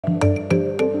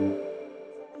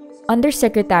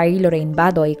Undersecretary Lorraine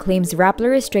Badoy claims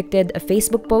Rappler restricted a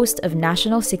Facebook post of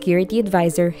National Security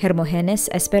Advisor Hermogenes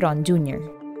Esperon Jr.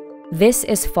 This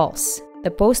is false.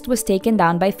 The post was taken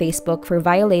down by Facebook for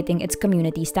violating its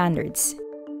community standards.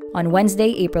 On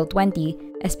Wednesday, April 20,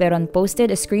 Esperon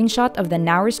posted a screenshot of the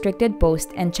now restricted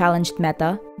post and challenged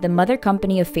Meta, the mother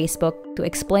company of Facebook, to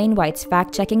explain why its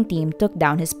fact-checking team took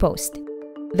down his post.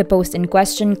 The post in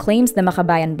question claims the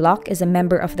Makabayan Bloc is a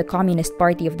member of the Communist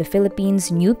Party of the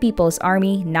Philippines, New People's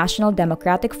Army, National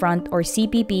Democratic Front, or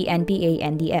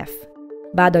CPP-NPA-NDF.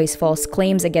 Badoy's false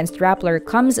claims against Rappler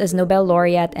comes as Nobel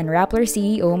laureate and Rappler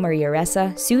CEO Maria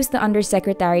Ressa sues the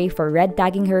undersecretary for red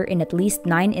tagging her in at least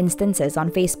 9 instances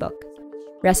on Facebook.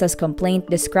 Ressa's complaint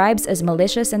describes as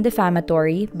malicious and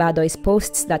defamatory Badoy's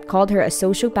posts that called her a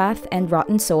sociopath and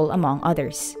rotten soul, among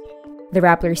others. The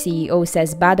Rappler CEO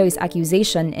says Badoy's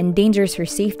accusation endangers her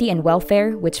safety and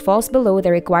welfare, which falls below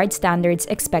the required standards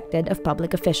expected of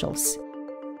public officials.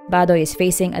 Badoy is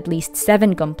facing at least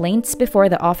 7 complaints before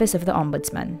the Office of the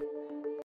Ombudsman.